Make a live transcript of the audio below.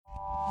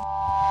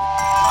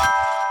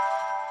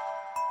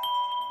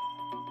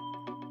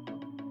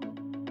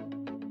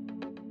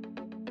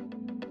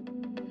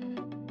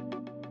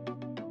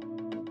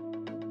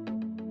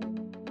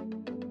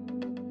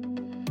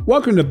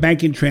Welcome to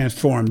Banking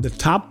Transformed, the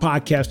top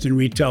podcast in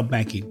retail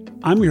banking.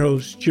 I'm your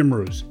host, Jim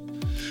Roos.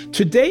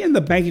 Today in the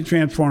Banking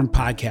Transformed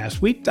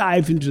podcast, we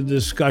dive into the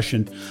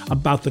discussion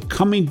about the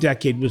coming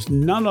decade with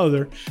none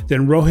other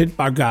than Rohit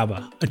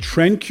Bhargava, a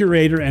trend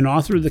curator and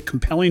author of the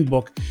compelling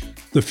book,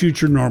 The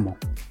Future Normal.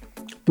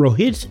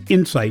 Rohit's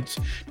insights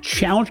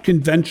challenge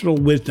conventional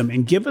wisdom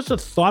and give us a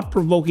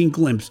thought-provoking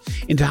glimpse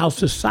into how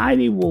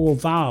society will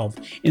evolve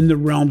in the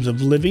realms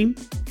of living,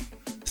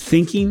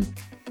 thinking,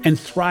 and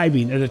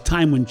thriving at a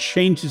time when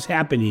change is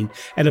happening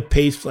at a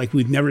pace like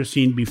we've never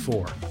seen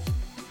before.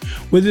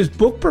 With his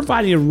book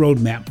providing a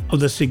roadmap of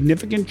the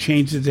significant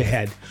changes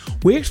ahead,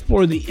 we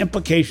explore the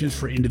implications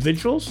for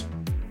individuals,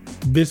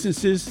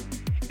 businesses,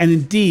 and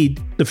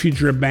indeed the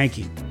future of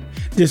banking.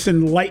 This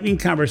enlightening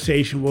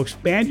conversation will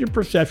expand your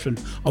perception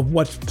of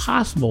what's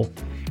possible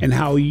and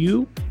how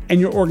you and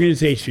your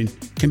organization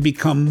can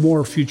become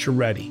more future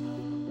ready.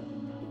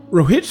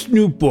 Rohit's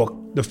new book,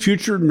 The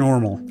Future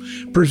Normal,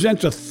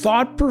 presents a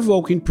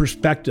thought-provoking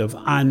perspective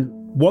on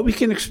what we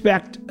can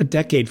expect a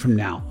decade from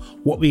now,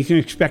 what we can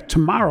expect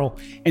tomorrow,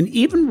 and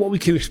even what we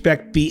can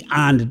expect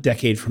beyond a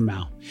decade from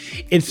now.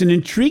 It's an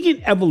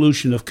intriguing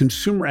evolution of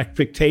consumer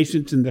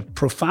expectations and the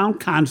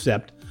profound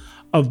concept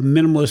of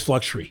minimalist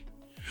luxury.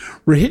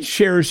 Rohit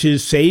shares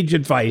his sage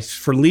advice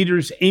for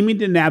leaders aiming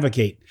to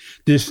navigate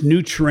this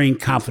new terrain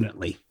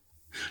confidently.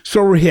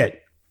 So Rohit,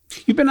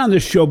 you've been on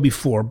this show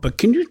before, but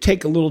can you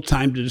take a little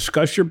time to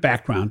discuss your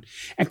background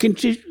and can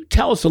you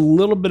tell us a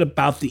little bit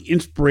about the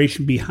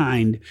inspiration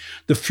behind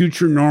The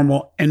Future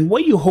Normal and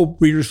what you hope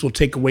readers will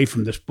take away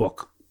from this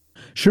book?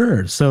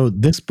 Sure. So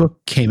this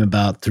book came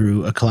about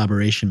through a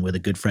collaboration with a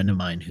good friend of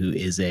mine who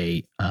is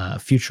a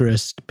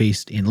futurist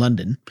based in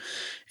London.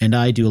 And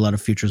I do a lot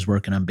of futures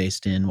work and I'm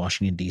based in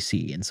Washington,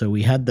 D.C. And so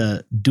we had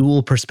the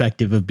dual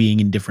perspective of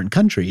being in different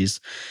countries.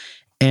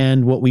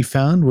 And what we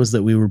found was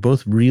that we were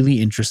both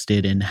really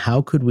interested in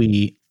how could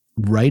we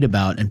write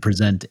about and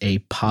present a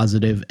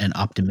positive and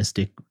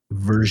optimistic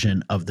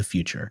version of the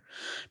future.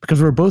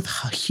 Because we're both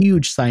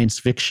huge science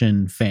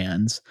fiction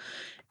fans.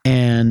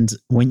 And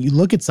when you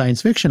look at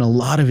science fiction, a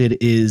lot of it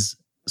is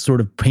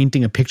sort of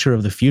painting a picture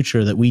of the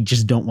future that we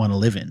just don't want to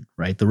live in,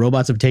 right? The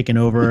robots have taken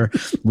over.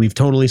 We've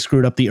totally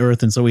screwed up the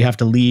earth. And so we have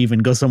to leave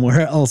and go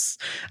somewhere else.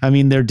 I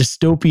mean, they're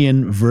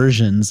dystopian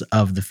versions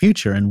of the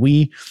future. And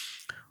we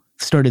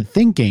started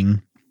thinking,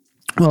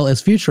 well,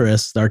 as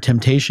futurists, our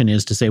temptation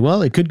is to say,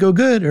 well, it could go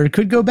good or it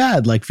could go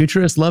bad. Like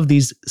futurists love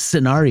these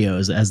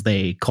scenarios, as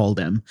they call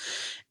them.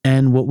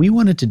 And what we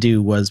wanted to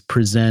do was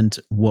present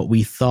what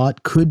we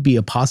thought could be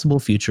a possible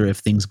future if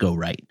things go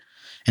right.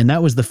 And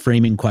that was the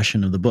framing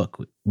question of the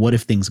book. What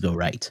if things go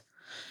right?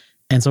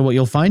 And so what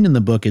you'll find in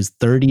the book is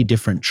 30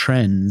 different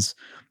trends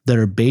that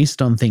are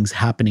based on things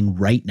happening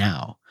right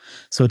now.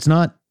 So it's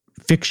not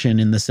fiction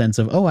in the sense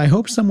of, oh, I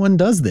hope someone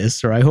does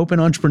this, or I hope an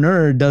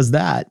entrepreneur does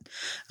that.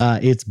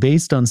 It's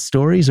based on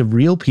stories of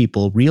real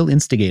people, real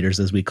instigators,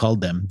 as we called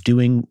them,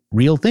 doing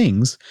real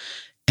things.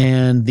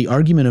 And the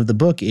argument of the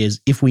book is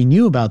if we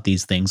knew about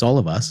these things, all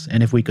of us,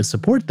 and if we could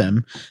support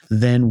them,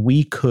 then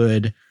we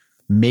could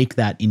make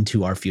that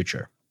into our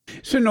future.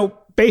 So no,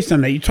 based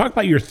on that, you talk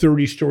about your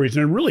 30 stories,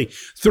 and really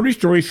 30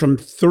 stories from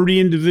 30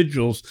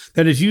 individuals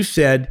that, as you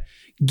said,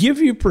 give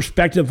you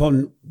perspective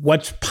on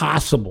what's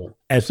possible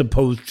as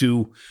opposed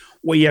to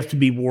what you have to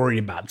be worried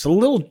about. It's a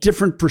little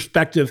different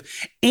perspective.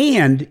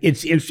 And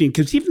it's interesting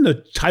because even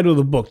the title of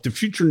the book, The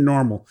Future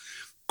Normal,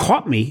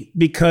 caught me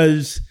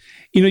because,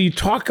 you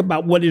talk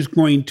about what is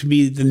going to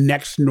be the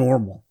next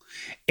normal.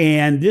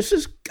 And this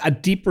is a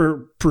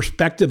deeper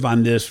perspective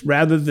on this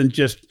rather than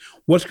just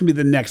what's going to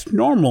be the next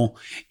normal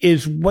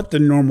is what the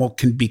normal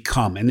can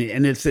become. And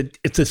it's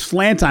a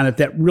slant on it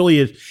that really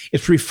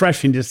it's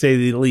refreshing to say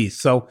the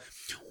least. So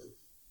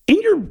in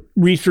your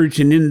research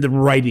and in the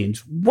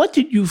writings, what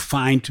did you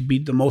find to be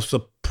the most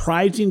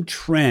surprising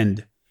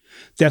trend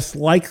that's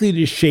likely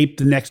to shape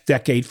the next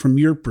decade from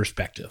your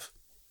perspective?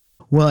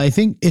 Well, I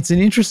think it's an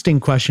interesting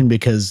question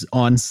because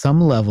on some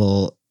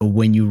level,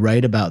 when you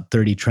write about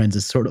 30 trends,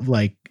 it's sort of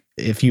like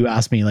if you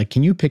ask me, like,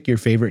 can you pick your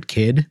favorite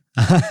kid?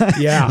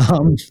 Yeah.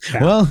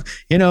 Well,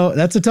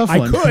 that's a tough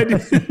one. I could.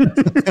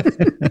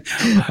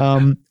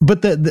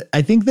 But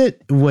I think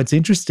that what's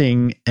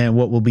interesting and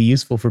what will be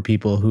useful for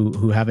people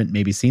who haven't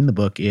maybe seen the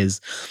book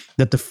is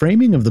that the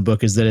framing of the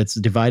book is that it's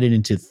divided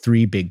into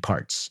three big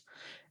parts.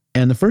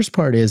 And the first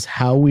part is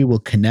how we will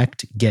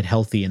connect, get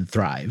healthy, and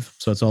thrive.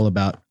 So it's all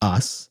about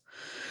us.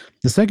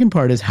 The second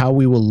part is how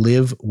we will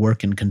live,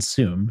 work, and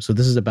consume. So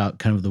this is about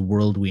kind of the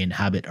world we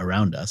inhabit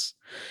around us.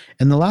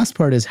 And the last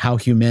part is how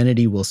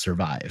humanity will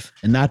survive.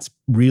 And that's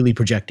really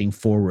projecting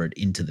forward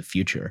into the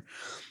future.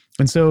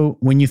 And so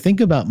when you think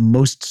about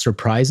most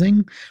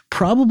surprising,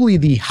 probably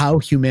the how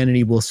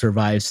humanity will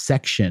survive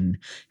section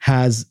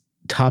has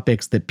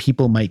topics that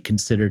people might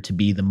consider to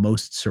be the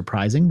most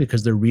surprising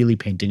because they're really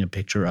painting a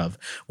picture of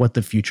what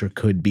the future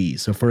could be.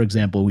 So for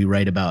example, we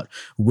write about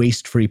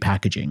waste-free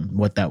packaging,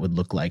 what that would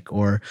look like,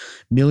 or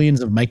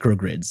millions of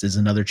microgrids is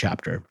another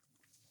chapter.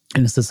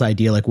 And it's this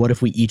idea like, what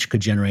if we each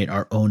could generate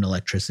our own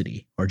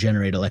electricity or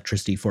generate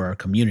electricity for our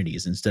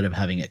communities instead of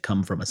having it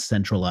come from a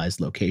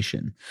centralized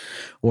location?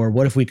 Or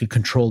what if we could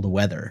control the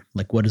weather?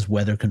 Like, what does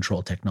weather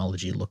control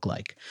technology look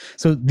like?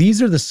 So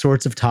these are the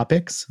sorts of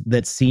topics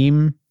that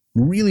seem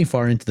really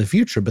far into the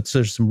future, but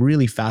there's some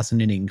really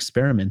fascinating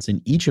experiments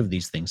in each of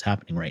these things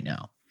happening right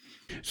now.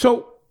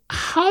 So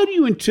how do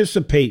you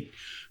anticipate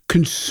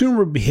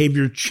consumer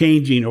behavior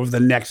changing over the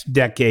next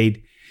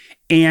decade?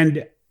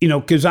 And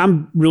because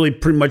I'm really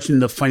pretty much in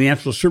the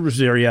financial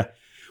services area,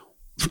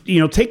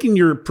 taking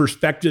your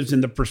perspectives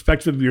and the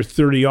perspective of your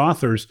 30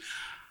 authors,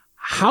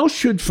 how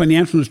should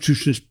financial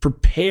institutions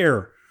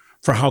prepare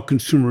for how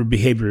consumer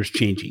behavior is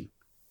changing?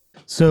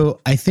 So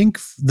I think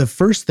the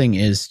first thing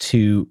is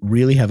to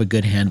really have a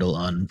good handle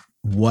on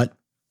what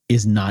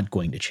is not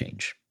going to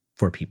change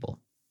for people.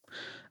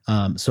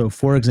 So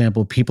for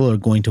example, people are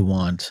going to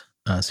want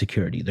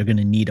security. They're going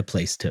to need a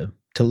place to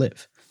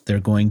live. They're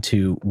going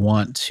to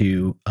want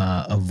to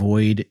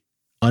avoid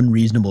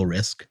unreasonable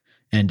risk,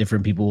 and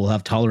different people will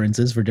have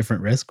tolerances for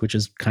different risk, which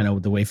is kind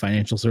of the way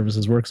financial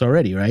services works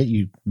already, right?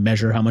 You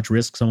measure how much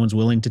risk someone's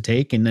willing to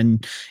take, and then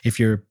if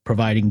you're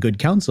providing good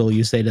counsel,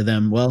 you say to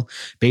them, well,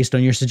 based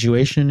on your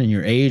situation and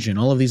your age and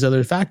all of these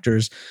other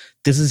factors,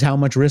 this is how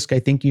much risk I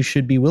think you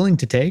should be willing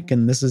to take,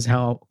 and this is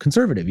how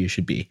conservative you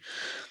should be.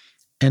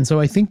 And so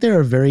I think there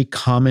are very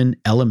common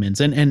elements,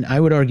 and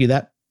I would argue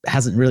that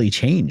hasn't really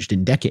changed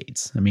in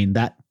decades. I mean,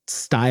 that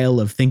style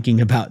of thinking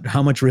about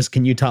how much risk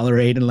can you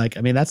tolerate,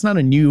 and that's not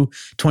a new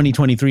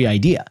 2023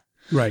 idea.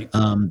 Right.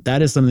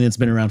 That is something that's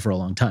been around for a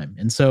long time.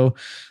 And so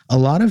a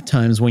lot of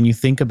times when you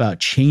think about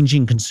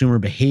changing consumer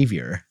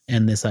behavior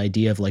and this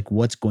idea of like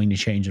what's going to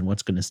change and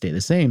what's going to stay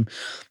the same,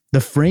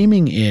 the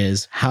framing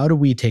is, how do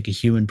we take a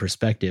human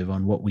perspective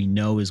on what we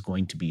know is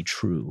going to be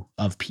true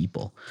of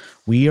people?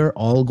 We are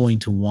all going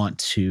to want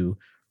to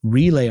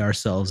relay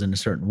ourselves in a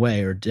certain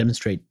way or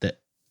demonstrate that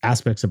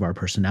aspects of our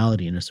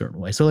personality in a certain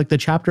way. So like the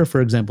chapter,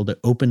 for example, that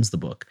opens the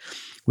book,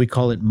 we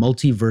call it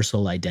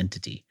multiversal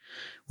identity,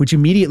 which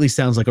immediately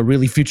sounds like a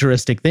really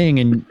futuristic thing.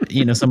 And,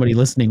 somebody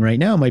listening right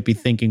now might be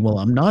thinking, well,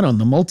 I'm not on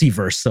the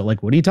multiverse. So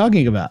like, what are you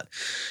talking about?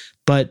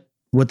 But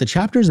what the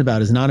chapter is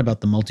about is not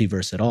about the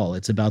multiverse at all.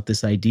 It's about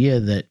this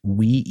idea that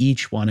we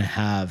each want to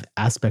have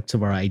aspects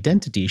of our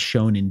identity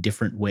shown in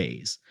different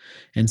ways.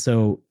 And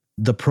so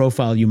the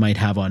profile you might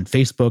have on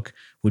Facebook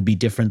would be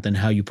different than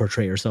how you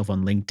portray yourself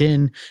on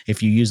LinkedIn.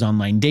 If you use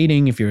online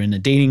dating, if you're in a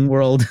dating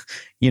world,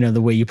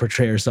 the way you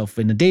portray yourself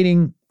in the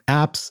dating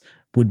apps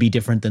would be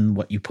different than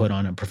what you put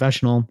on a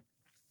professional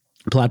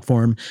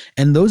platform.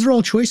 And those are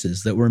all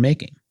choices that we're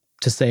making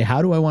to say,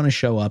 how do I want to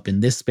show up in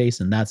this space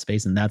and that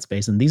space and that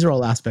space? And these are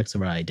all aspects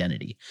of our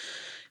identity.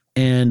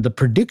 And the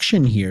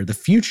prediction here, the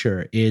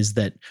future, is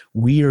that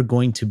we are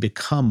going to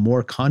become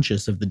more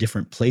conscious of the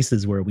different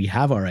places where we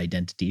have our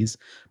identities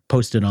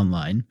posted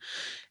online.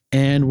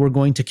 And we're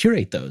going to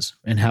curate those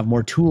and have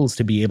more tools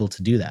to be able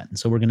to do that. And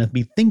so we're going to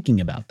be thinking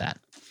about that.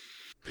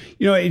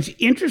 It's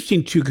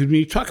interesting too, because when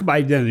you talk about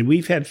identity,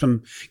 we've had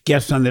some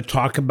guests on that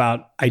talk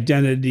about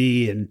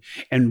identity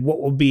and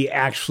what will be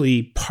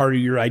actually part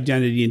of your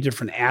identity in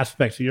different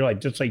aspects of your life,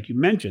 just like you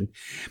mentioned.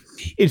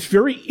 It's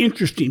very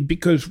interesting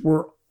because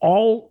we're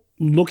all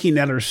looking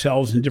at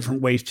ourselves in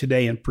different ways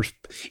today and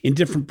in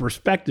different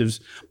perspectives,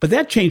 but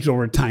that changed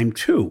over time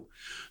too.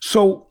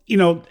 So,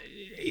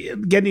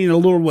 getting a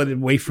little bit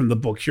away from the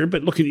book here,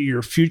 but looking at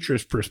your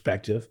futurist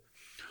perspective,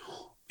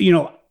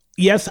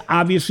 yes,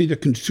 obviously the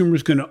consumer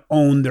is going to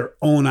own their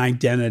own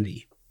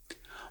identity.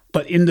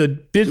 But in the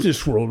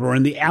business world or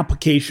in the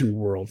application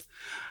world,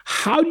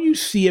 how do you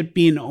see it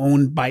being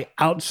owned by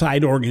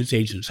outside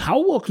organizations? How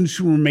will a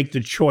consumer make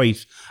the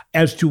choice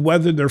as to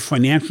whether their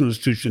financial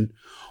institution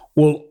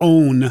will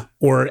own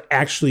or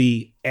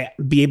actually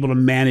be able to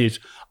manage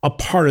a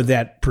part of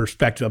that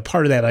perspective, a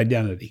part of that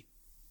identity?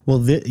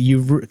 Well,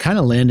 you've kind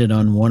of landed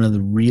on one of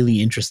the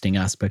really interesting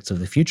aspects of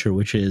the future,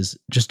 which is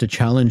just to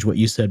challenge what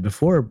you said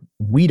before.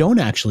 We don't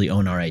actually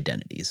own our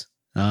identities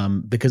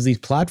because these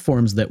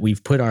platforms that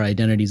we've put our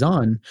identities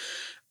on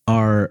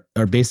are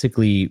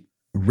basically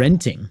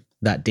renting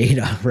that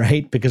data,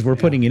 right? Because we're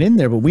putting it in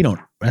there, but we don't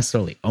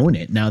necessarily own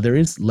it. Now, there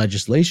is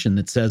legislation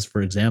that says,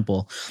 for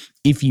example,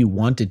 if you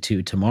wanted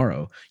to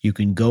tomorrow, you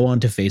can go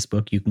onto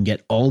Facebook, you can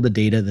get all the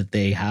data that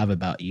they have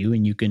about you,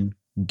 and you can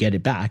get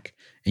it back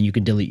and you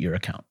can delete your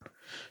account.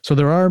 So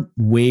there are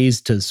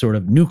ways to sort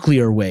of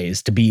nuclear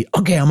ways to be,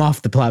 okay, I'm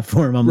off the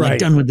platform. I'm like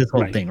done with this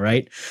whole thing,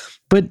 right?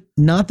 But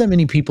not that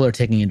many people are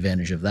taking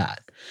advantage of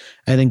that.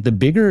 I think the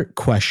bigger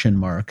question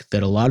mark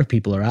that a lot of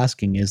people are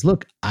asking is,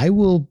 look, I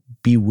will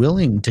be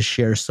willing to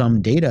share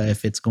some data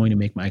if it's going to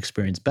make my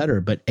experience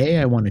better. But A,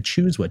 I want to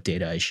choose what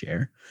data I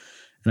share.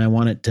 And I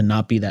want it to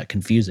not be that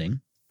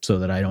confusing so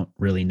that I don't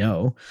really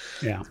know.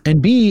 Yeah.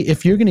 And B,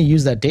 if you're going to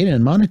use that data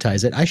and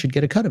monetize it, I should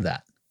get a cut of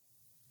that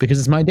because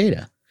it's my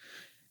data.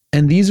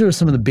 And these are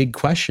some of the big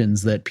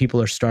questions that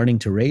people are starting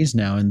to raise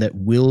now and that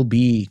will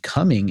be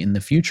coming in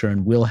the future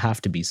and will have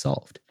to be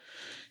solved.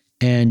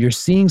 And you're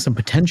seeing some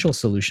potential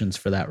solutions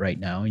for that right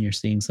now, and you're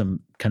seeing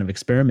some kind of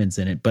experiments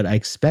in it. But I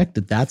expect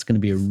that that's going to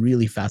be a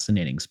really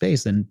fascinating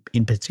space, and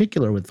in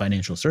particular with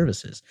financial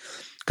services,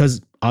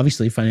 because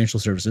obviously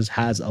financial services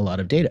has a lot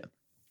of data.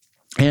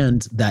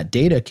 And that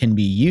data can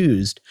be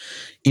used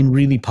in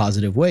really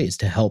positive ways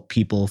to help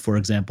people, for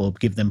example,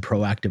 give them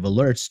proactive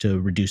alerts to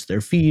reduce their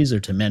fees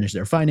or to manage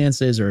their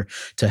finances or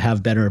to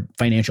have better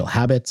financial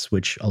habits,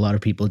 which a lot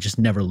of people just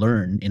never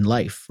learn in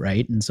life,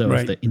 right? And so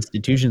if the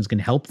institutions can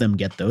help them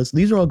get those,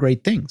 these are all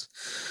great things.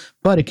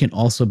 But it can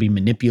also be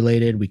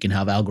manipulated. We can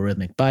have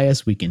algorithmic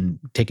bias. We can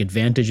take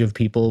advantage of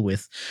people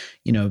with,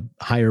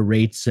 higher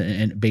rates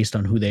and based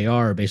on who they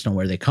are, based on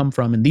where they come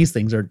from. And these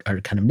things are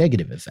kind of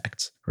negative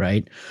effects,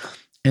 right?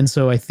 And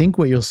so I think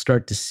what you'll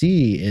start to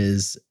see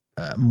is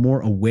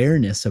more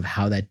awareness of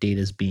how that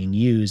data is being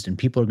used, and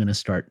people are going to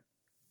start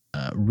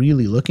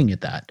really looking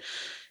at that.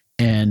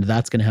 And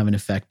that's going to have an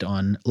effect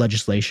on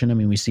legislation. I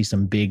mean, we see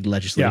some big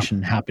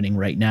legislation happening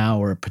right now,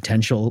 or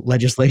potential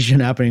legislation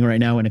happening right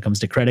now when it comes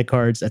to credit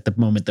cards. At the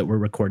moment that we're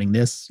recording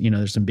this,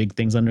 there's some big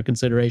things under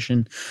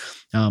consideration,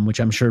 which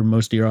I'm sure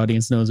most of your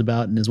audience knows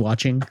about and is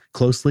watching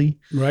closely.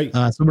 Right.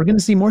 So we're going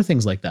to see more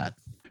things like that.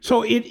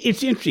 So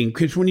it's interesting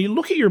because when you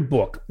look at your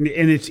book, and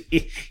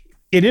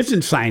it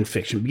isn't science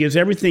fiction, because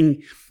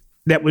everything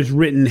that was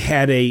written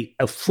had a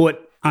foot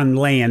on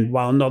land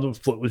while another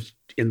foot was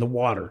in the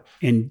water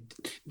and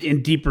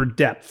in deeper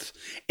depths.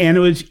 And it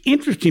was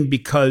interesting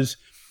because,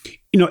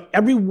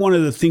 every one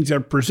of the things that are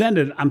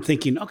presented, I'm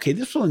thinking, okay,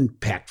 this will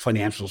impact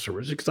financial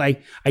services because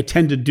I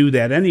tend to do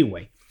that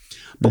anyway.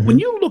 But when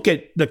you look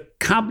at the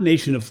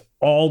combination of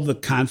all the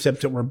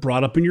concepts that were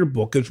brought up in your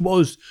book, as well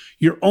as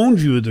your own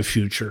view of the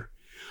future,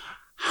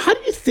 how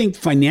do you think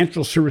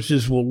financial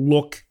services will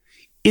look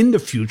in the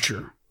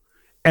future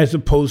as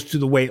opposed to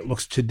the way it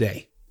looks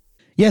today?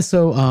 Yeah,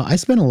 so I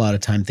spent a lot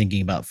of time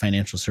thinking about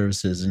financial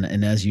services,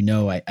 and as you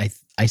know,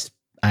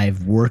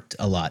 I've worked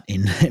a lot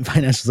in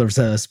financial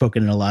services. I've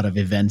spoken at a lot of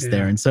events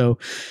there, and so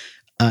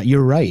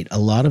you're right. A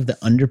lot of the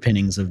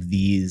underpinnings of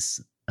these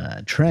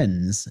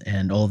trends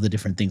and all of the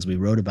different things we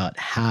wrote about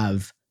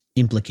have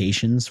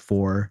implications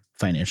for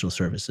financial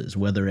services,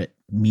 whether it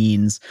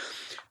means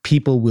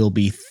people will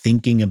be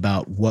thinking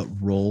about what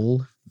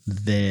role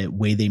the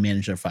way they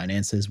manage their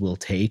finances will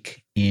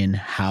take in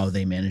how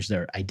they manage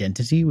their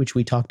identity, which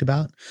we talked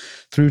about,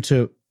 through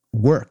to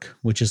work,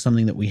 which is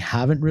something that we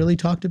haven't really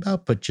talked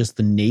about, but just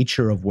the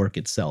nature of work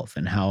itself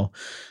and how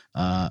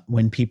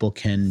when people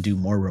can do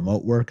more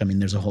remote work. I mean,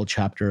 there's a whole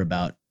chapter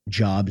about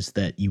jobs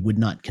that you would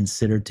not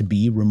consider to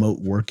be remote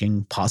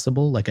working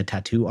possible, like a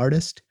tattoo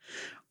artist,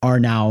 are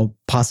now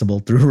possible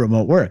through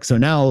remote work. So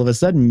now all of a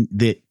sudden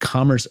the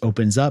commerce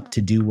opens up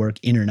to do work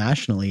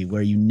internationally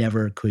where you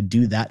never could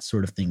do that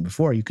sort of thing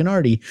before. You can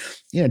already,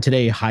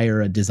 today hire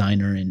a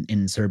designer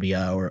in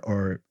Serbia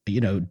or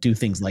do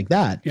things like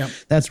that. Yep.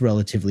 That's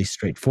relatively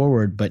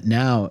straightforward. But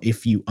now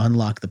if you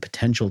unlock the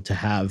potential to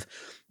have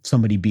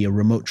somebody be a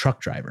remote truck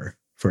driver,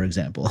 for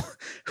example,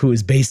 who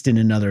is based in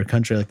another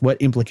country, like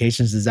what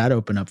implications does that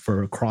open up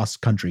for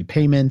cross-country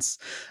payments,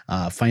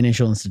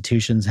 financial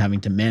institutions having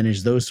to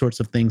manage those sorts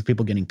of things,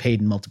 people getting paid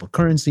in multiple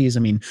currencies? I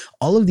mean,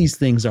 all of these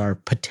things are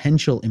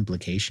potential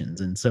implications.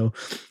 And so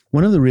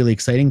one of the really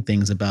exciting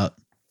things about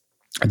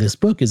this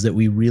book is that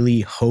we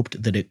really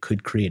hoped that it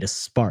could create a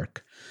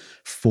spark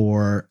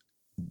for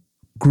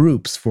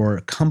groups, for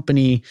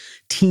company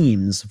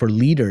teams, for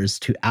leaders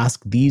to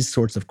ask these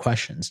sorts of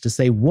questions, to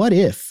say, what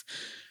if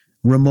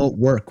remote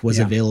work was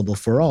available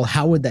for all?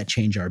 How would that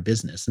change our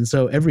business? And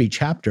so every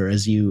chapter,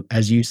 as you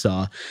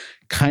saw,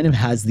 kind of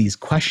has these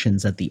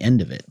questions at the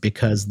end of it,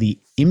 because the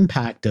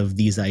impact of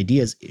these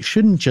ideas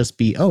shouldn't just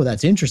be, oh,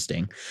 that's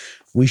interesting.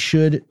 We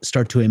should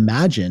start to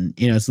imagine,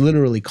 it's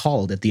literally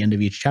called at the end of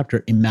each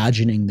chapter,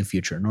 Imagining the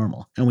Future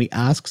Normal. And we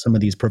ask some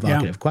of these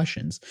provocative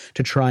questions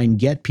to try and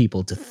get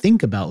people to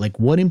think about, like,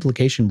 what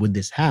implication would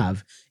this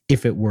have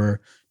if it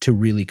were to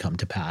really come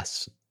to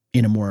pass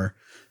in a more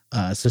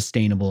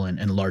sustainable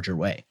and larger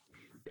way.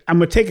 I'm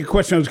going to take a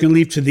question I was going to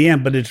leave to the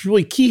end, but it's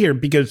really key here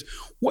because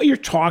what you're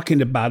talking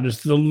about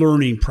is the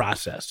learning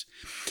process.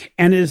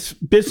 And as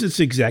business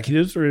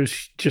executives or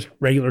as just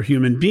regular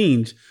human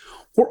beings,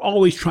 we're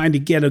always trying to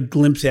get a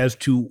glimpse as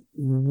to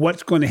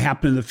what's going to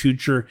happen in the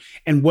future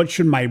and what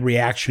should my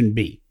reaction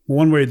be,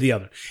 one way or the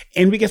other.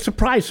 And we get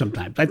surprised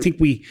sometimes. I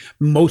think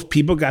most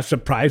people got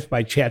surprised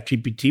by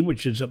ChatGPT,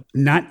 which is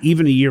not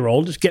even a year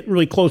old. It's getting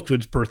really close to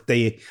its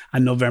birthday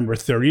on November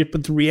 30th.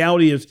 But the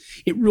reality is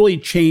it really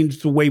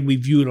changed the way we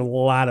viewed a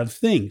lot of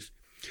things.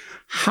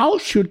 How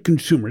should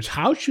consumers,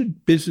 how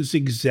should business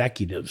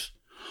executives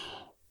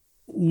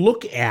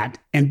look at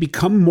and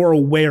become more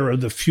aware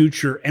of the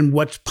future and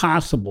what's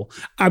possible?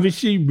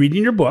 Obviously,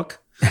 reading your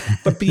book.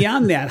 But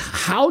beyond that,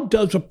 how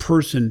does a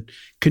person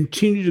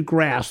continue to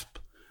grasp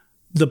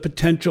the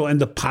potential and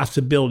the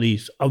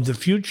possibilities of the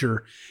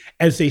future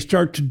as they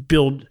start to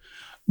build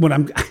what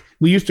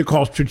we used to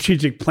call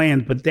strategic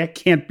plans, but that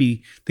can't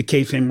be the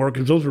case anymore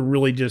because those are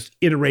really just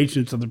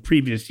iterations of the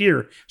previous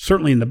year,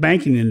 certainly in the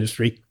banking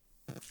industry.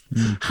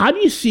 How do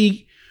you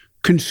see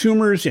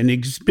consumers and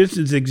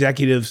business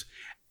executives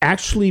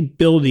actually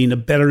building a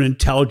better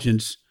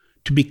intelligence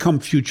to become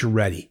future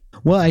ready?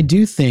 Well, I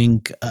do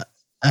think,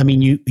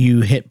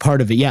 you hit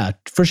part of it. Yeah,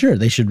 for sure.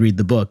 They should read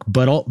the book,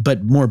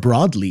 but more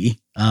broadly,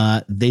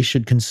 they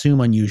should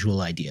consume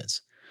unusual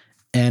ideas.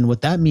 And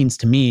what that means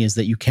to me is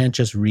that you can't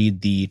just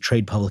read the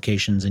trade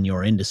publications in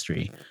your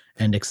industry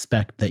and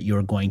expect that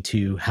you're going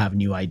to have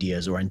new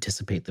ideas or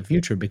anticipate the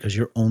future, because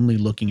you're only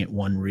looking at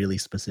one really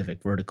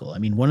specific vertical. I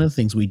mean, one of the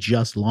things we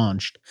just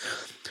launched,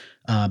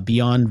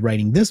 beyond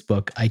writing this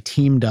book, I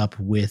teamed up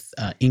with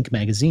Inc.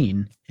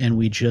 magazine, and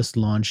we just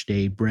launched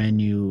a brand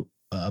new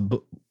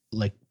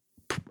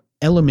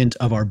element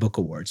of our book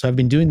awards. So I've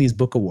been doing these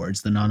book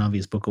awards, the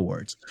Non-Obvious Book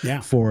Awards,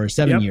 for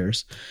 7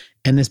 years.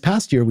 And this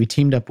past year, we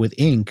teamed up with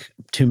Inc.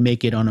 to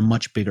make it on a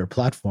much bigger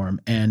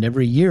platform. And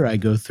every year I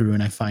go through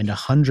and I find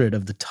 100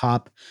 of the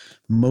top,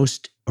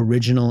 most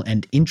original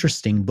and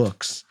interesting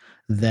books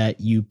that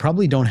you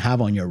probably don't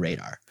have on your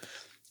radar.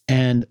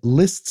 And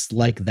lists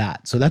like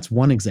that. So that's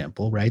one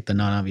example, right? The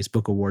Non-Obvious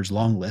Book Awards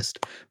long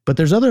list. But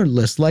there's other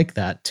lists like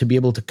that to be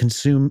able to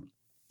consume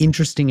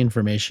interesting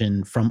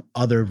information from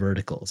other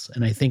verticals.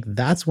 And I think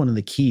that's one of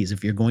the keys.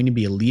 If you're going to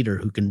be a leader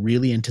who can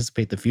really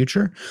anticipate the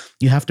future,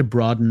 you have to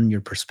broaden your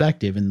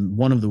perspective. And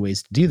one of the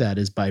ways to do that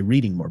is by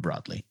reading more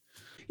broadly.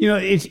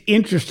 It's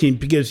interesting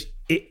because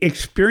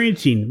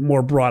experiencing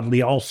more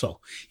broadly also.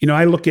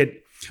 I look at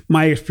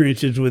my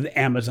experiences with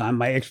Amazon,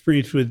 my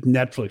experience with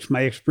Netflix,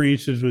 my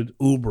experiences with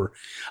Uber.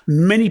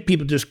 Many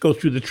people just go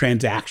through the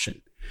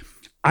transaction.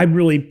 I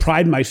really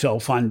pride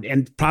myself on,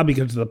 and probably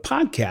because of the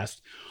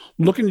podcast,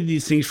 looking at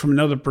these things from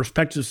another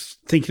perspective,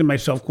 thinking to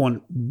myself,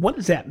 going, what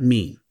does that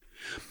mean?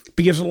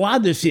 Because a lot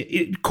of this,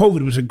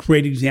 COVID was a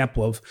great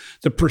example of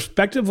the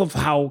perspective of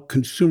how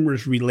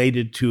consumers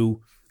related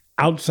to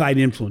outside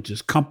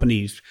influences,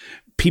 companies,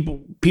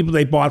 people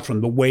they bought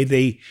from, the way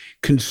they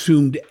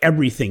consumed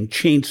everything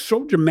changed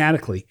so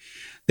dramatically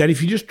that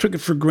if you just took it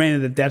for granted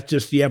that that's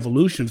just the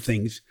evolution of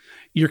things,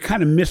 you're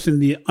kind of missing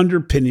the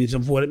underpinnings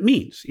of what it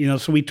means.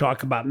 So we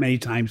talk about many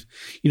times,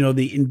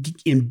 the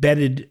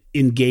embedded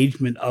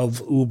engagement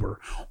of Uber,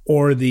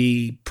 or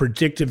the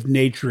predictive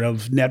nature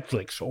of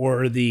Netflix,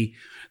 or the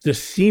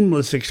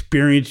seamless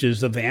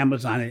experiences of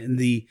Amazon, and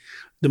the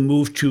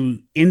move to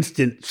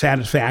instant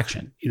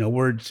satisfaction,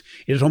 where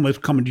it's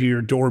almost coming to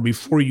your door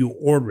before you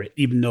order it,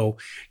 even though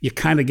you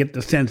kind of get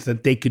the sense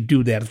that they could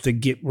do that if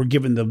they were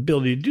given the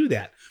ability to do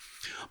that.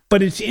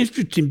 But it's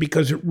interesting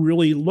because it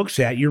really looks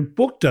at, your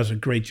book does a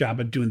great job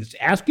of doing this,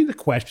 asking the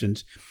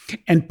questions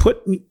and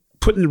putting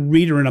the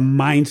reader in a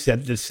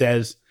mindset that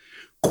says,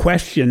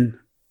 question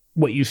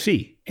what you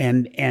see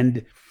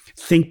and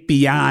think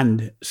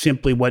beyond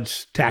simply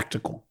what's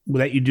tactical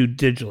that you do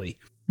digitally.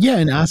 Yeah,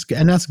 and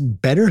ask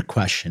better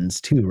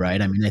questions too,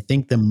 right? I mean, I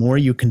think the more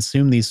you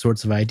consume these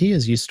sorts of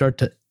ideas, you start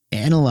to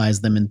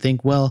analyze them and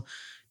think, well,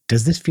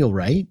 does this feel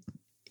right?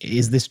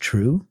 Is this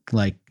true?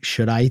 Like,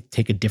 should I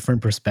take a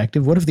different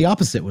perspective? What if the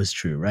opposite was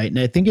true, right? And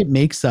I think it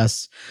makes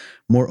us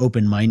more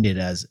open-minded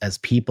as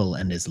people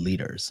and as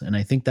leaders. And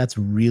I think that's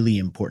really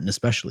important,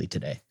 especially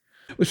today.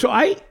 So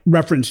I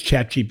referenced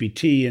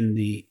ChatGPT and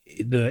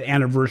the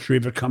anniversary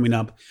of it coming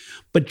up,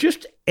 but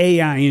just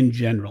AI in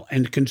general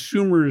and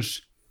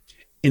consumers'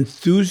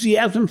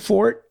 enthusiasm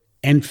for it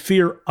and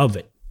fear of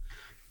it.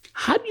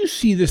 How do you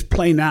see this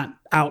playing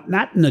out,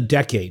 not in a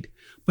decade,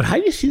 but how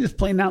do you see this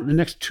playing out in the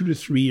next 2 to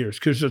 3 years?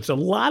 Because there's a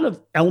lot of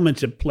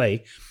elements at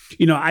play.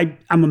 I'm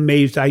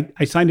amazed. I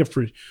signed up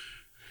for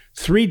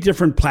 3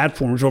 different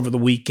platforms over the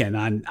weekend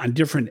on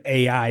different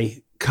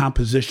AI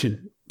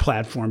composition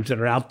platforms that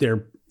are out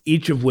there,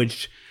 each of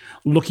which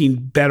looking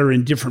better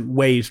in different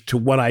ways to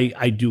what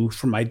I do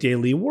for my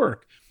daily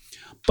work.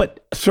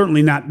 But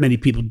certainly not many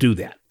people do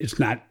that. It's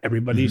not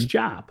everybody's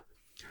job.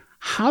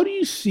 How do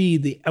you see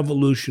the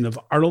evolution of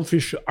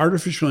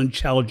artificial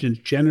intelligence,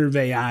 generative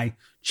AI,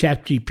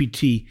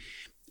 ChatGPT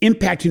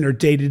impacting our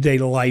day-to-day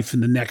life in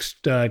the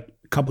next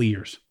couple of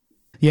years?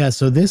 Yeah,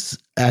 so this,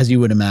 as you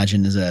would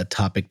imagine, is a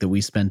topic that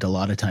we spent a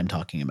lot of time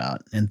talking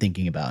about and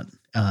thinking about.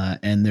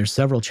 And there's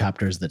several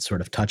chapters that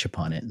sort of touch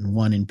upon it. And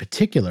one in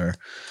particular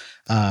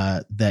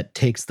that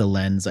takes the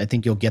lens, I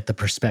think you'll get the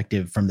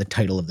perspective from the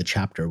title of the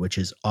chapter, which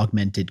is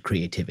augmented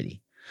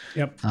creativity.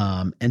 Yep.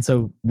 And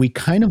so we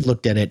kind of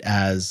looked at it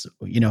as,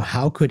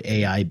 how could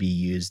AI be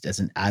used as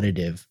an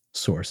additive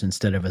source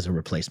instead of as a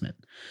replacement?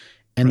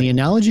 And the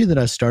analogy that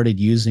I started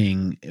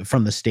using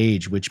from the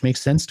stage, which makes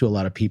sense to a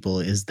lot of people,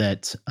 is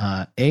that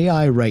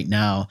AI right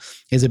now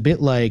is a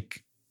bit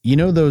like,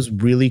 those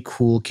really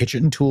cool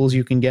kitchen tools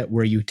you can get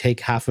where you take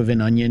half of an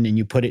onion and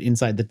you put it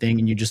inside the thing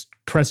and you just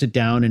press it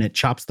down and it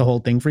chops the whole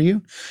thing for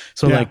you.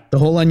 So like the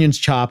whole onion's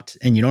chopped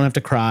and you don't have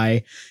to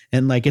cry.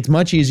 And like, it's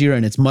much easier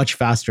and it's much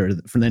faster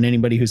than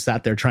anybody who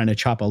sat there trying to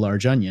chop a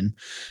large onion.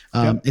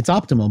 It's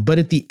optimal. But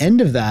at the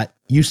end of that,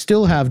 you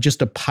still have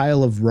just a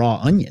pile of raw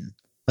onion.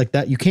 Like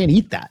that, you can't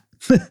eat that.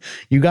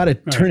 You got to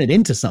turn it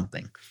into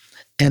something.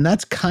 And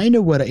that's kind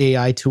of what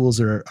AI tools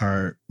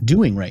are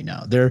doing right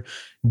now. They're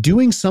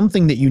doing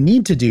something that you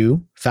need to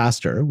do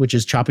faster, which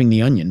is chopping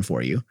the onion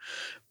for you.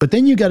 But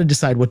then you got to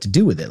decide what to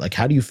do with it. Like,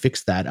 how do you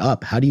fix that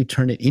up? How do you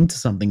turn it into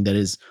something that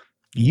is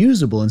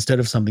usable instead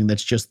of something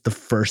that's just the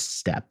first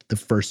step, the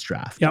first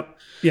draft?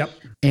 Yep.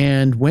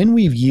 And when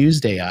we've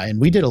used AI,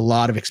 and we did a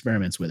lot of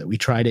experiments with it, we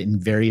tried it in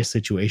various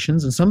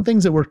situations, and some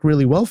things it worked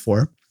really well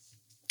for,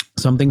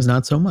 some things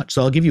not so much.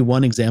 So I'll give you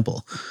one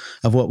example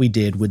of what we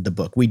did with the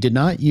book. We did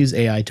not use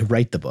AI to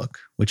write the book,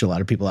 which a lot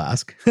of people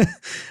ask.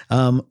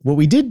 What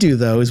we did do,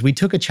 though, is we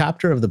took a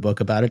chapter of the book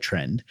about a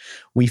trend,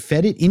 we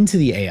fed it into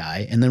the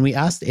AI, and then we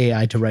asked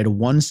AI to write a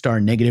 1-star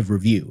negative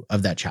review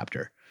of that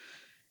chapter.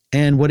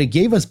 And what it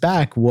gave us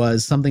back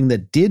was something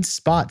that did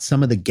spot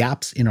some of the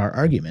gaps in our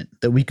argument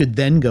that we could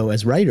then go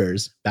as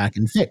writers back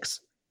and fix.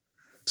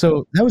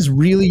 So that was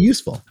really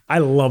useful. I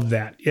love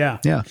that. Yeah.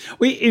 Yeah.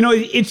 Well,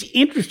 it's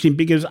interesting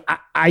because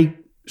I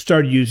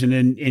started using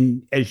it,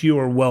 and as you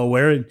are well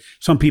aware, and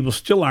some people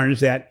still aren't, is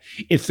that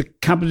it's the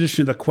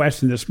composition of the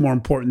question that's more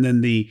important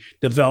than the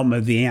development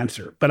of the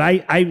answer. But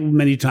I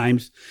many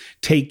times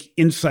take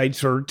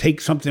insights or take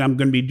something I'm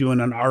going to be doing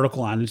an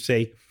article on and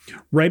say,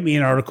 write me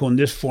an article in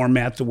this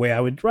format the way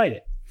I would write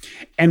it.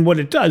 And what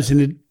it does,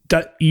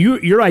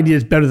 your idea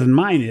is better than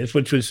mine is,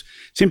 which was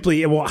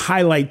simply it will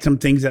highlight some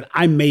things that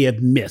I may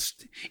have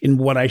missed in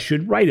what I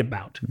should write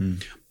about.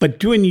 But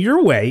doing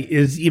your way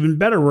is even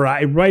better, where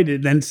I write it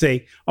and then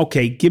say,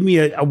 okay, give me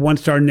a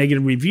 1-star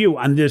negative review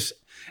on this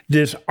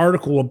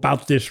article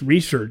about this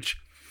research,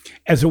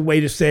 as a way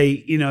to say,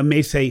 it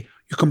may say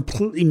you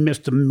completely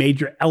missed a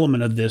major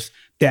element of this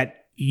that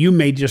you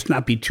may just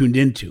not be tuned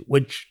into,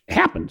 which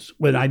happens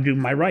when I do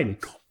my writing.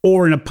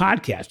 Or in a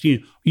podcast,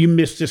 you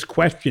missed this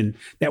question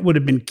that would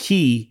have been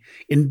key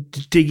in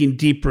digging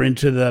deeper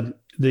into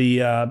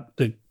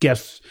the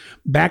guest's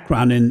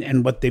background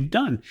and what they've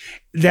done.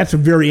 That's a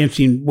very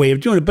interesting way of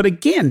doing it. But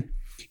again,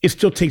 it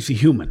still takes a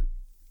human.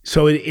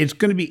 So it's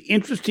going to be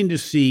interesting to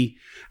see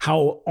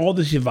how all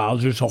this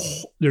evolves.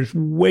 There's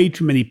way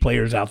too many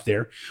players out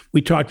there.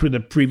 We talked with a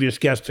previous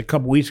guest a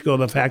couple weeks ago,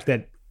 the fact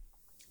that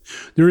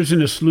there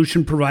isn't a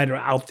solution provider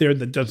out there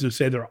that doesn't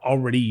say they're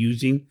already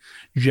using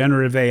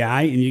generative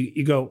AI. And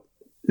you go,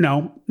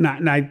 no,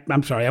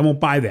 I'm sorry, I won't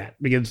buy that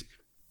because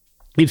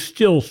it's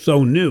still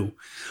so new.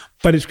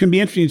 But it's going to be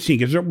interesting to see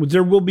because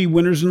there will be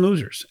winners and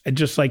losers,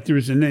 just like there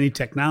is in any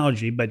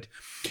technology. But,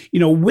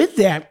 with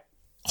that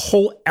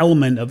whole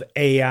element of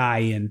AI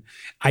and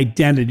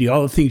identity,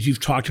 all the things you've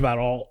talked about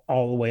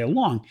all the way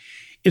along,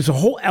 is a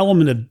whole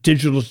element of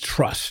digital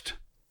trust,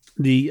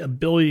 the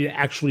ability to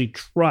actually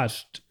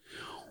trust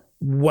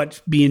what's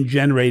being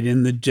generated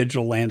in the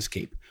digital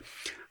landscape.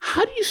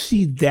 How do you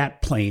see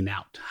that playing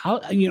out?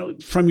 How,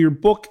 from your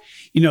book,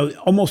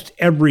 almost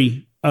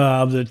every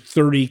of the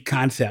 30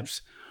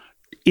 concepts,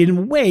 in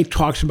a way,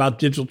 talks about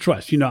digital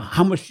trust.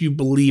 How much do you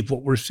believe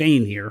what we're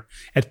saying here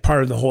as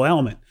part of the whole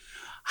element?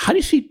 How do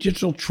you see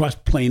digital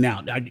trust playing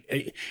out?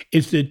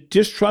 Is the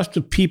distrust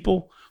of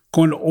people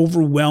going to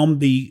overwhelm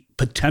the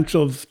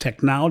potential of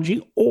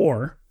technology,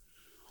 or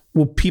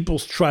will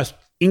people's trust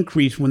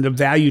increase when the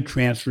value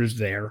transfer is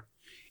there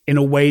in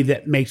a way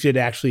that makes it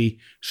actually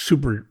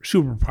super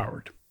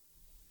powered?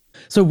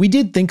 So we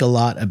did think a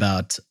lot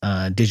about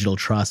digital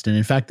trust. And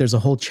in fact, there's a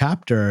whole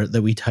chapter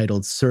that we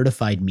titled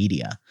Certified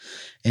Media.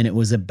 And it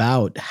was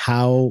about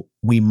how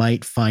we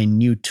might find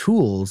new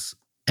tools,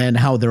 and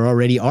how there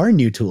already are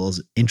new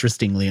tools,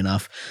 interestingly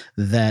enough,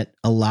 that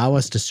allow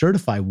us to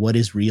certify what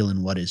is real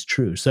and what is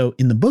true. So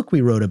in the book,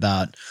 we wrote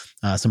about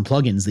some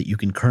plugins that you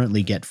can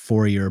currently get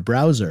for your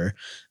browser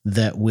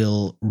that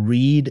will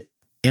read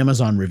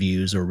Amazon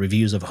reviews or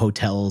reviews of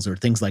hotels or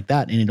things like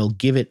that, and it'll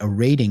give it a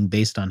rating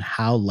based on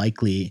how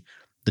likely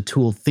the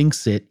tool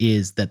thinks it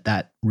is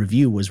that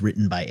review was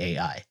written by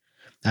AI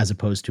as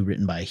opposed to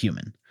written by a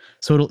human.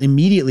 So it'll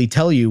immediately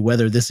tell you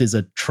whether this is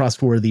a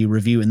trustworthy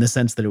review in the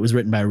sense that it was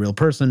written by a real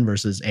person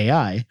versus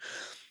AI.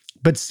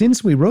 But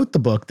since we wrote the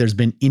book, there's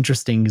been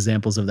interesting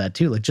examples of that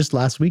too. Like just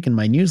last week in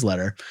my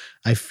newsletter,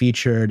 I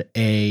featured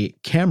a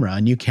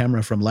new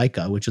camera from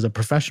Leica, which is a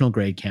professional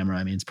grade camera.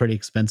 I mean, it's a pretty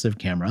expensive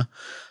camera.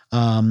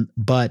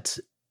 But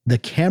the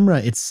camera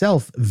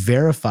itself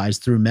verifies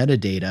through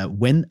metadata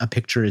when a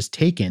picture is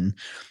taken,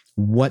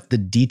 what the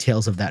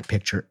details of that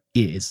picture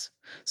is.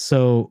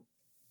 So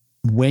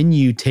when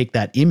you take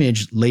that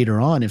image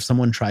later on, if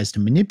someone tries to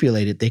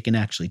manipulate it, they can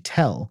actually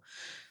tell.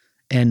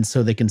 And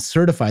so they can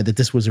certify that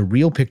this was a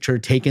real picture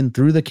taken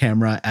through the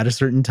camera at a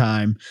certain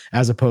time,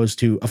 as opposed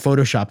to a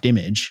photoshopped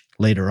image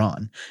later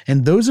on.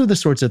 And those are the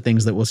sorts of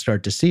things that we'll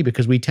start to see,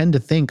 because we tend to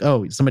think,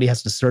 oh, somebody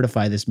has to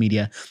certify this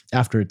media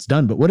after it's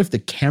done. But what if the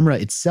camera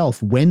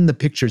itself, when the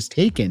picture's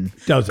taken,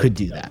 could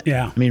do that?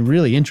 Yeah. I mean,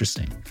 really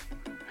interesting.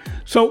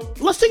 So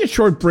let's take a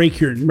short break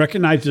here and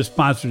recognize the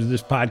sponsors of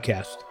this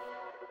podcast.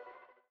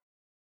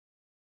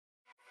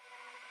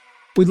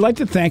 We'd like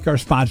to thank our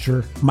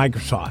sponsor,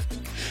 Microsoft.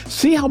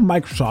 See how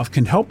Microsoft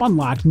can help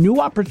unlock new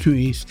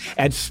opportunities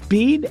at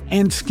speed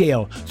and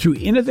scale through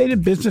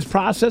innovative business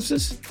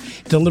processes,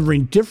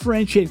 delivering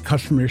differentiated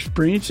customer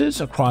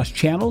experiences across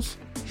channels,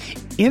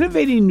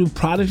 innovating new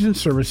products and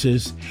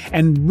services,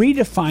 and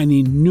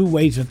redefining new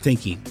ways of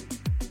thinking.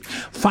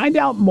 Find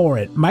out more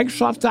at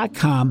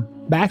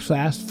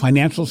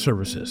Microsoft.com/financial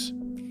services.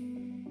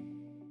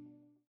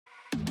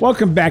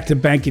 Welcome back to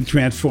Banking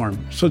Transformed.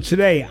 So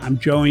today I'm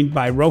joined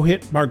by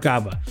Rohit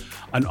Bhargava,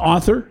 an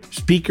author,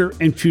 speaker,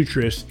 and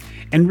futurist,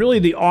 and really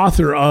the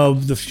author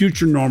of The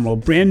Future Normal, a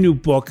brand new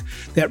book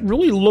that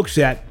really looks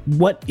at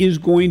what is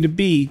going to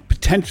be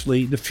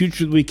potentially the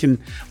future that we can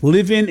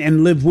live in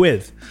and live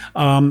with.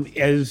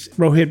 As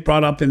Rohit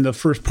brought up in the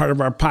first part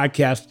of our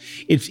podcast,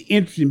 it's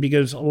interesting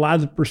because a lot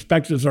of the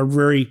perspectives are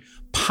very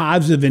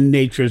positive in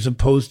nature as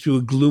opposed to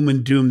a gloom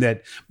and doom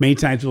that many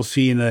times we'll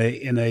see in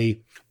a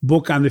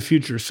book on the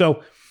future.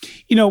 So,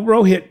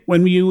 Rohit,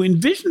 when you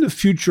envision the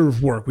future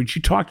of work, which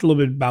you talked a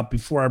little bit about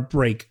before our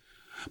break,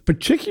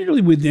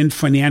 particularly within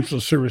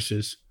financial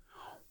services,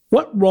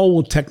 what role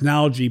will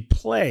technology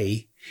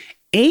play,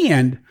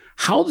 and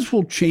how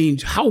will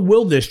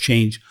this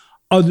change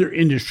other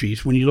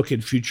industries when you look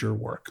at future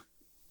work?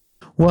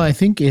 Well, I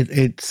think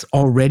it's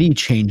already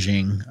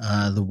changing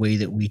the way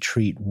that we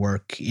treat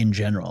work in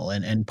general.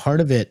 And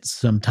part of it,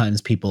 sometimes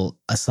people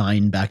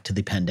assign back to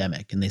the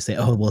pandemic and they say,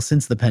 oh, well,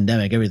 since the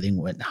pandemic,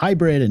 everything went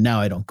hybrid and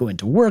now I don't go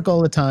into work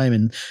all the time.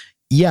 And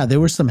yeah, there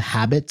were some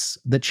habits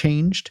that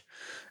changed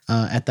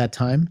at that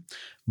time,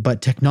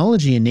 but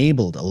technology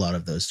enabled a lot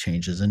of those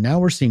changes. And now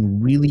we're seeing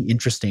really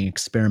interesting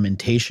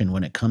experimentation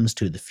when it comes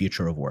to the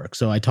future of work.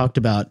 So I talked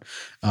about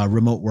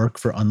remote work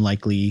for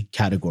unlikely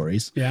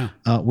categories. Yeah.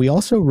 We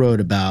also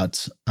wrote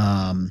about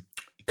kind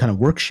of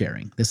work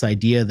sharing, this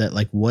idea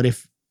that what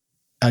if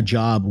a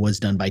job was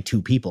done by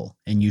two people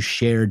and you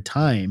shared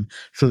time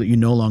so that you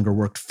no longer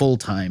worked full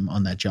time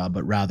on that job,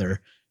 but rather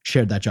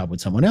shared that job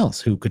with someone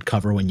else who could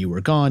cover when you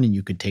were gone, and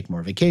you could take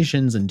more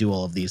vacations and do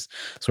all of these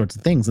sorts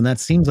of things. And that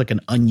seems like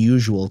an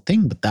unusual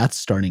thing, but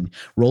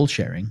role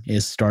sharing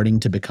is starting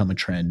to become a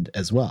trend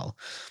as well.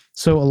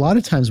 So a lot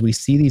of times we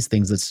see these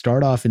things that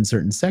start off in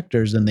certain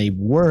sectors and they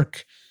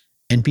work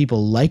and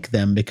people like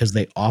them because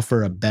they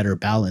offer a better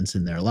balance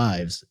in their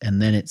lives. And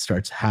then it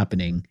starts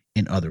happening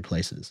in other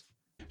places.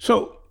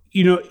 So,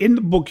 in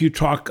the book, you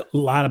talk a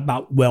lot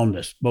about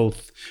wellness,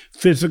 both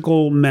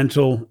physical,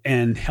 mental,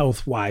 and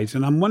health-wise.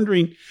 And I'm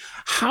wondering,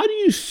 how do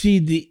you see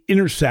the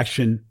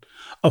intersection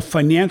of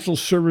financial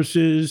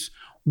services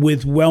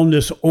with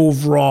wellness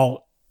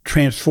overall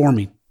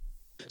transforming?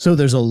 So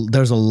there's a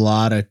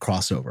lot of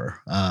crossover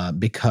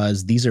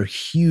because these are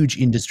huge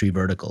industry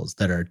verticals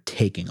that are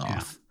taking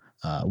off.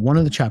 One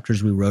of the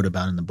chapters we wrote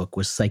about in the book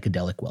was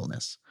psychedelic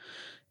wellness.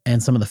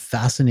 And some of the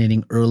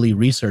fascinating early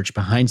research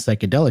behind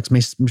psychedelics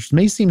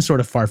may seem sort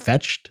of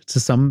far-fetched to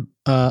some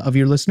of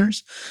your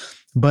listeners.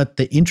 But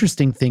the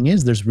interesting thing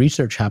is there's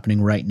research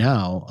happening right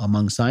now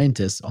among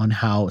scientists on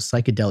how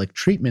psychedelic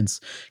treatments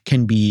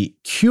can be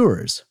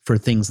cures for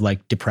things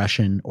like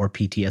depression or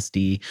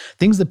PTSD,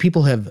 things that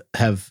people have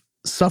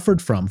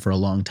suffered from for a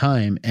long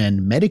time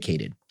and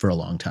medicated for a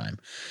long time.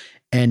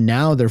 And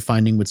now they're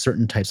finding with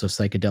certain types of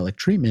psychedelic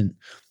treatment,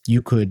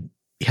 you could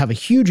have a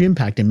huge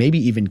impact and maybe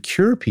even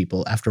cure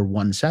people after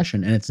one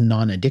session, and it's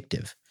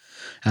non-addictive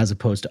as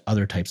opposed to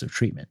other types of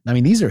treatment. I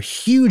mean, these are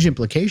huge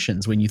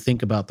implications when you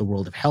think about the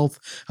world of health,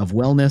 of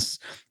wellness.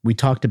 We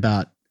talked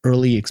about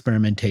early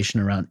experimentation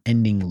around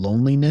ending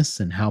loneliness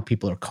and how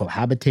people are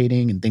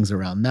cohabitating and things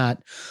around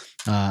that.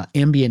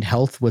 Ambient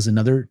health was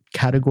another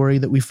category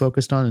that we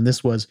focused on, and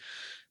this was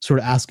sort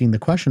of asking the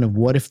question of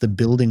what if the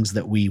buildings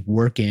that we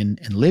work in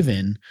and live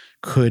in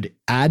could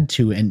add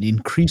to and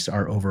increase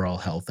our overall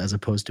health as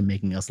opposed to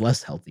making us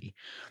less healthy.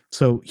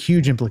 So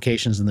huge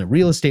implications in the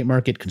real estate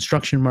market,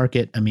 construction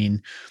market. I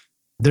mean,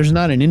 there's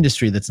not an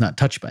industry that's not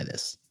touched by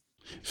this.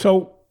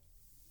 So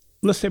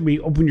let's say we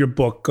open your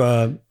book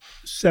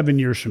 7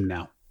 years from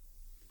now.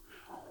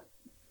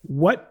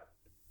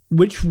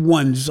 Which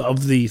ones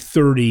of the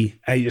 30,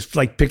 it's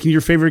like picking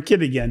your favorite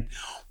kid again,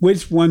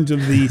 which ones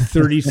of the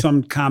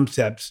 30-some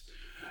concepts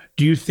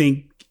do you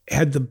think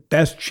had the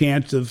best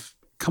chance of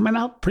coming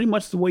out pretty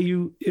much the way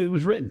it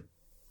was written?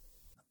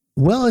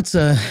 Well, it's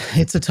a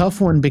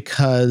tough one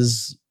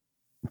because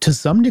to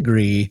some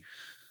degree,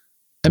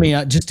 I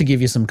mean, just to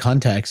give you some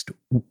context,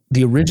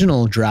 the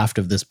original draft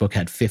of this book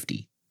had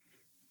 50.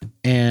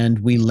 And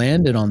we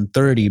landed on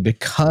 30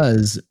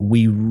 because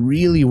we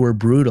really were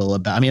brutal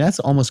about, I mean, that's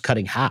almost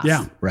cutting half,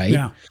 right?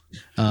 Yeah.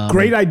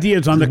 Great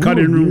ideas on the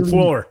cutting room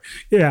floor.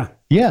 Yeah.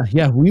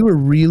 Yeah. We were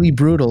really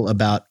brutal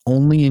about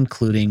only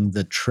including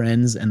the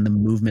trends and the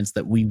movements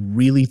that we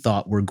really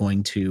thought were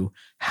going to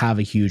have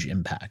a huge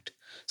impact.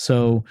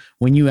 So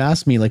when you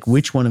ask me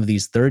which one of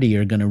these 30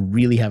 are going to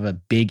really have a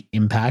big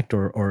impact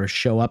or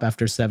show up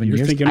after 7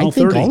 years, I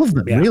think all of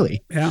them,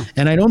 really. Yeah.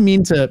 And I don't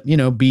mean to,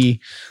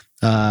 be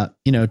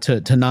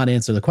to not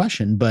answer the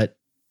question, but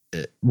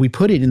we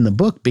put it in the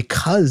book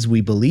because we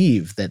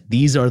believe that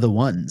these are the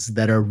ones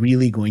that are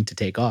really going to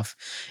take off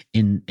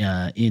in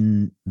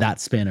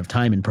that span of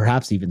time, and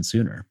perhaps even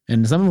sooner.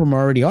 And some of them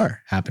already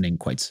are happening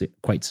quite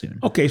soon.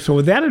 Okay, so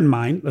with that in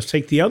mind, let's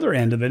take the other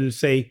end of it and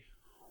say,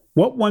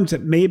 what ones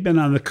that may have been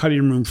on the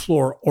cutting room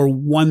floor, or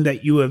one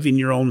that you have in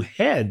your own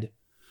head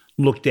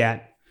looked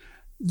at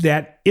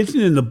that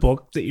isn't in the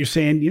book that you're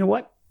saying, you know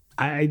what?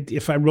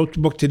 if I wrote the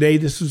book today,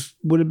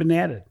 would have been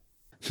added.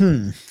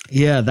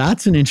 Yeah,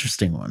 that's an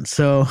interesting one.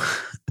 So,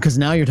 because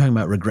now you're talking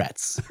about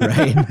regrets,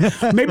 right?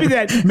 maybe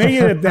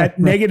that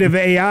negative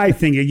AI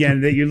thing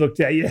again that you looked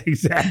at. Yeah,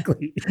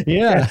 exactly.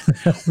 Yeah.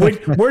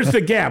 Where's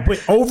the gap?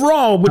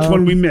 Overall, which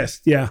one we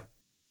missed? Yeah.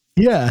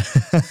 Yeah.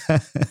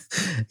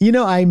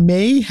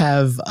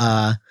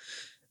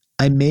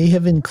 I may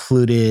have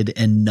included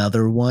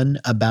another one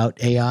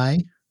about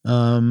AI,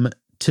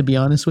 to be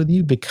honest with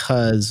you,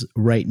 because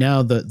right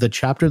now the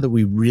chapter that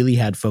we really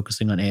had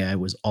focusing on AI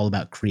was all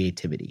about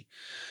creativity.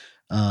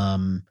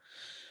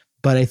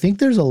 But I think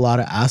there's a lot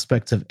of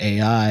aspects of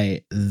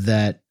AI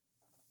that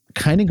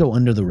kind of go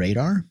under the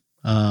radar.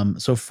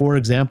 So for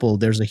example,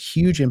 there's a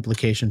huge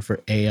implication for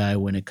AI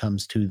when it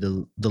comes to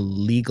the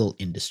legal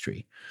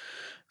industry.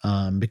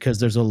 Because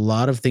there's a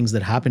lot of things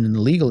that happen in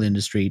the legal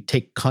industry.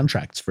 Take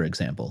contracts, for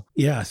example.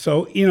 Yeah.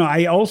 So,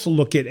 I also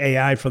look at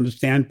AI from the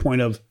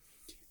standpoint of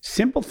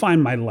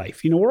simplifying my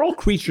life. We're all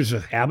creatures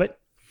of habit.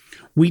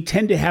 We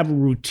tend to have a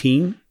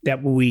routine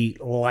that we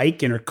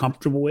like and are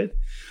comfortable with.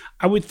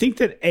 I would think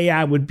that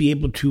AI would be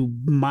able to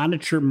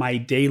monitor my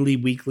daily,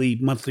 weekly,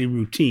 monthly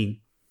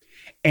routine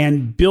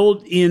and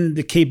build in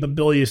the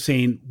capability of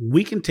saying,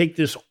 we can take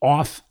this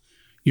off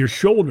your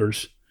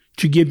shoulders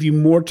to give you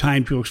more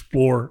time to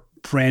explore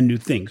brand new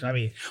things. I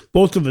mean,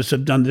 both of us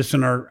have done this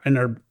in our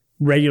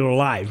regular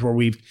lives where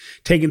we've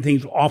taken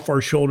things off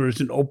our shoulders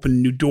and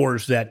opened new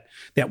doors that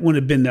wouldn't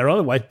have been there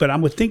otherwise. But I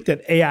would think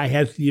that AI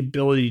has the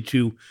ability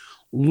to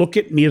look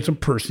at me as a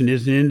person,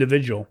 as an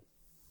individual,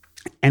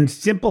 and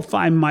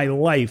simplify my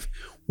life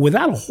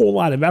without a whole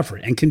lot of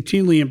effort and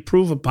continually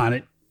improve upon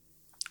it,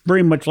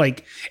 very much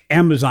like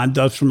Amazon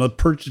does from a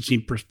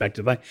purchasing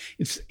perspective.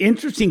 It's an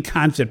interesting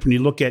concept when you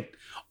look at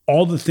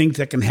all the things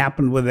that can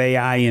happen with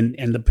AI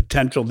and the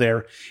potential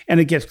there. And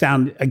it gets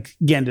down,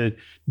 again, to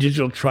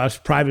digital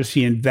trust,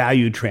 privacy, and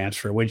value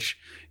transfer, which,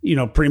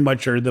 pretty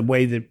much are the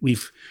way that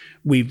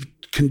we've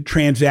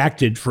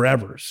transacted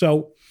forever.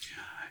 So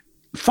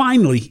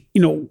finally,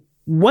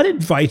 what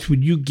advice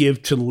would you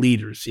give to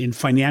leaders in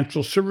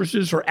financial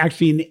services or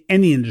actually in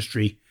any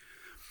industry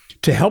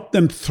to help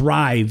them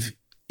thrive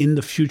in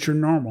the future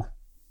normal?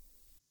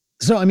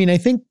 So, I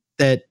think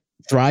that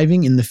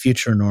thriving in the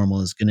future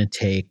normal is going to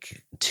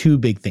take two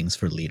big things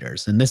for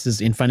leaders. And this is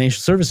in financial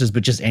services,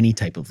 but just any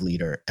type of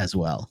leader as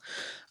well.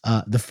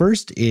 The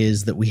first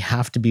is that we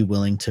have to be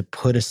willing to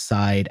put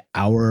aside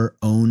our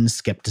own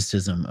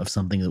skepticism of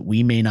something that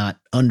we may not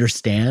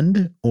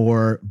understand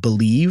or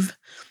believe,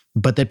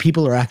 but that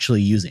people are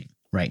actually using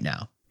right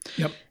now.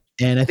 Yep.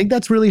 And I think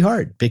that's really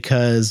hard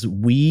because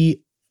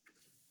when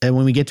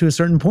we get to a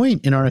certain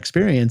point in our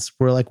experience,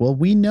 we're like, well,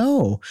 we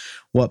know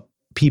what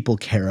people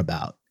care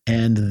about.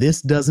 And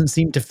this doesn't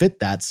seem to fit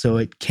that, so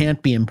it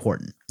can't be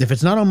important. If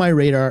it's not on my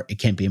radar, it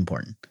can't be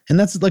important. And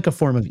that's like a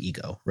form of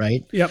ego,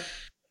 right? Yep.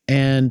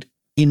 And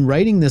in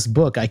writing this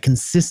book, I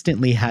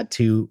consistently had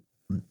to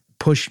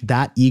push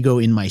that ego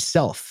in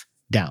myself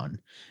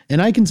down.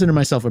 And I consider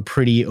myself a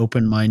pretty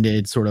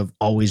open-minded, sort of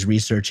always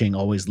researching,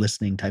 always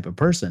listening type of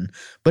person.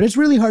 But it's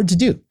really hard to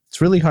do. It's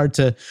really hard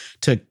to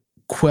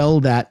quell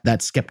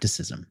that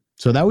skepticism.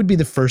 So that would be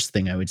the first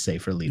thing I would say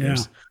for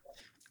leaders. Yeah.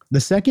 The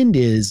second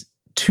is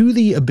to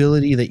the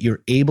ability that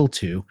you're able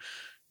to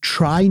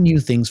try new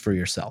things for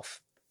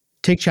yourself.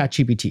 Take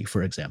ChatGPT,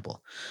 for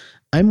example.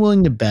 I'm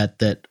willing to bet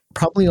that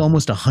probably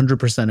almost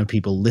 100% of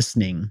people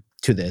listening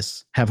to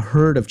this have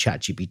heard of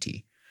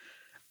ChatGPT.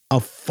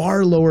 A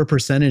far lower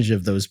percentage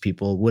of those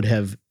people would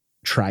have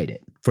tried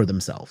it for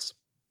themselves.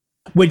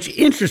 Which,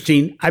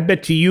 interesting, I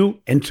bet to you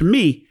and to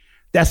me,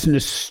 that's an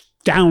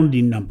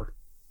astounding number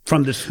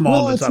from the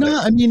smallness of it.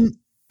 Well,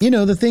 it's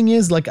not. The thing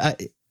is, like,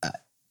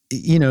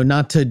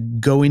 not to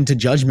go into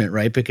judgment,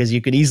 right? Because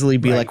you could easily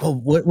be like, well,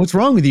 what's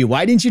wrong with you?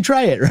 Why didn't you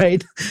try it,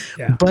 right?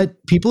 Yeah. But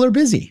people are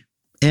busy.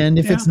 And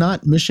if it's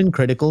not mission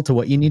critical to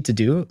what you need to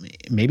do,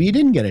 maybe you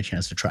didn't get a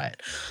chance to try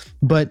it.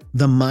 But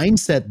the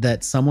mindset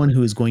that someone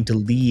who is going to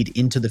lead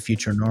into the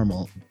future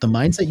normal, the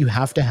mindset you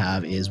have to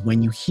have is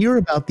when you hear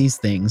about these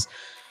things,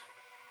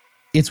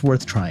 it's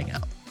worth trying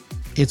out.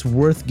 It's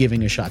worth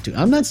giving a shot to.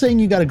 I'm not saying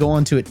you got to go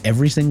onto it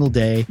every single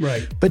day,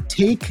 right? But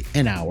take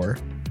an hour,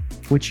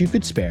 which you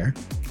could spare,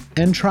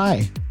 and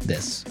try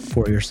this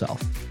for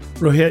yourself.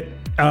 Rohit,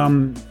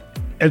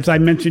 as I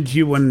mentioned to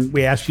you when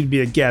we asked you to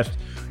be a guest,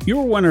 you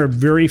were one of our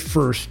very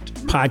first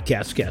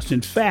podcast guests.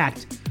 In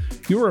fact,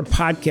 you were a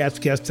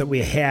podcast guest that we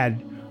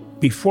had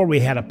before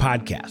we had a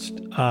podcast.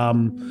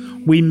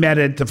 We met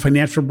at the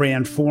Financial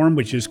Brand Forum,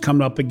 which is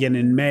coming up again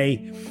in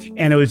May.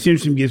 And it was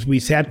interesting because we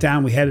sat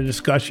down, we had a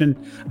discussion.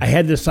 I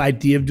had this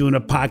idea of doing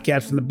a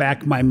podcast in the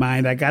back of my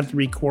mind. I got the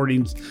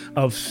recordings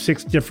of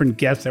 6 different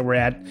guests that were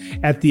at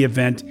the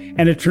event.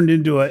 And it turned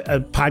into a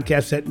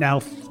podcast that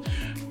now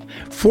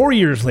 4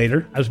 years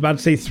later, I was about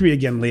to say 3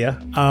 again,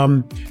 Leah.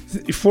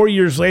 4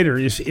 years later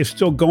is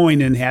still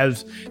going and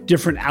has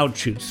different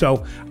outshoots.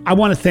 So I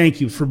want to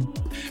thank you for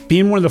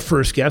being one of the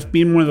first guests,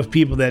 being one of the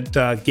people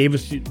that gave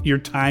us your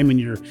time and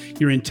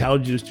your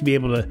intelligence to be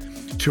able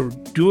to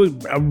do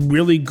a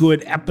really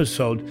good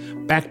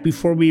episode back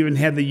before we even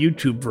had the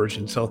YouTube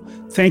version. So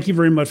thank you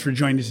very much for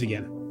joining us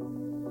again.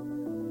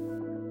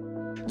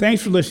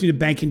 Thanks for listening to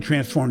Banking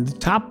Transformed, the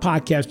top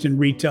podcast in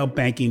retail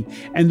banking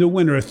and the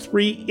winner of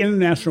 3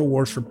 international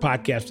awards for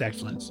podcast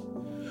excellence.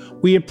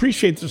 We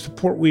appreciate the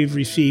support we've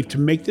received to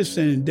make this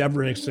an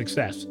endeavor a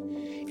success.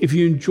 If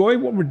you enjoy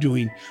what we're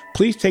doing,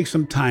 please take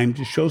some time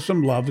to show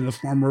some love in the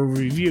form of a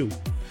review.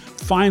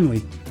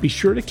 Finally, be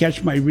sure to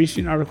catch my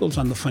recent articles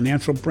on the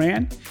financial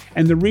brand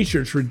and the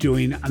research we're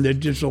doing on the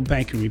digital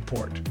banking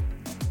report.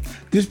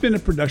 This has been a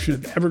production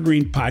of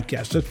Evergreen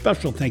Podcast. A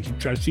special thank you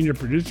to our senior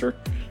producer,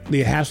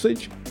 Leah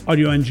Haslage,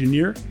 audio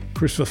engineer,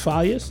 Chris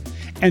Fafalius,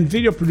 and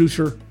video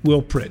producer,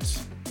 Will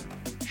Pritz.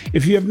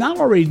 If you have not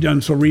already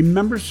done so,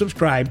 remember to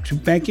subscribe to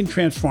Banking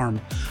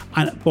Transform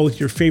on both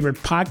your favorite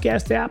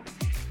podcast app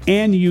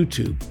and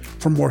YouTube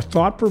for more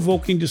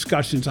thought-provoking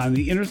discussions on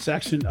the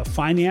intersection of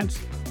finance,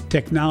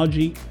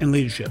 technology, and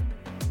leadership.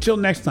 Till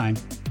next time,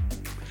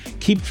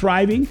 keep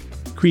thriving,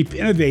 keep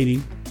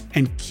innovating,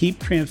 and keep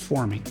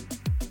transforming.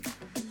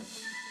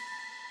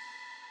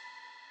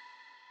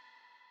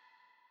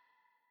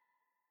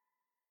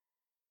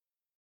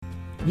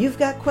 You've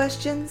got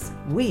questions,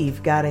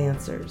 we've got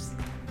answers.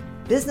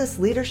 Business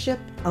leadership,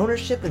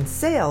 ownership, and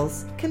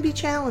sales can be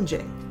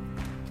challenging.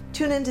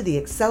 Tune into the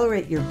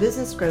Accelerate Your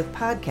Business Growth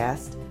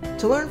podcast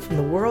to learn from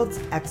the world's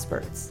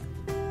experts.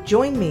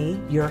 Join me,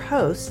 your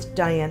host,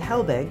 Diane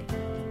Helbig,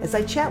 as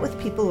I chat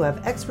with people who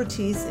have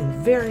expertise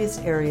in various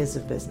areas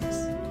of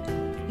business.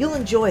 You'll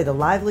enjoy the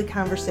lively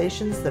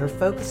conversations that are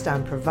focused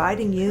on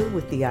providing you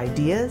with the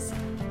ideas,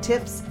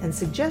 tips, and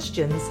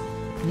suggestions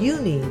you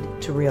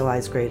need to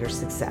realize greater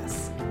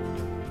success.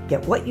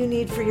 Get what you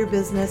need for your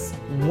business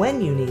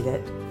when you need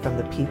it from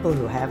the people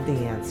who have the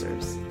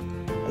answers.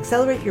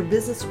 Accelerate Your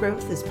Business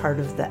Growth is part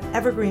of the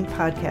Evergreen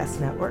Podcast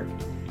Network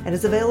and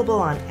is available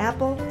on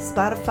Apple,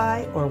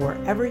 Spotify, or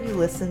wherever you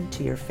listen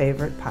to your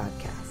favorite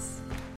podcast.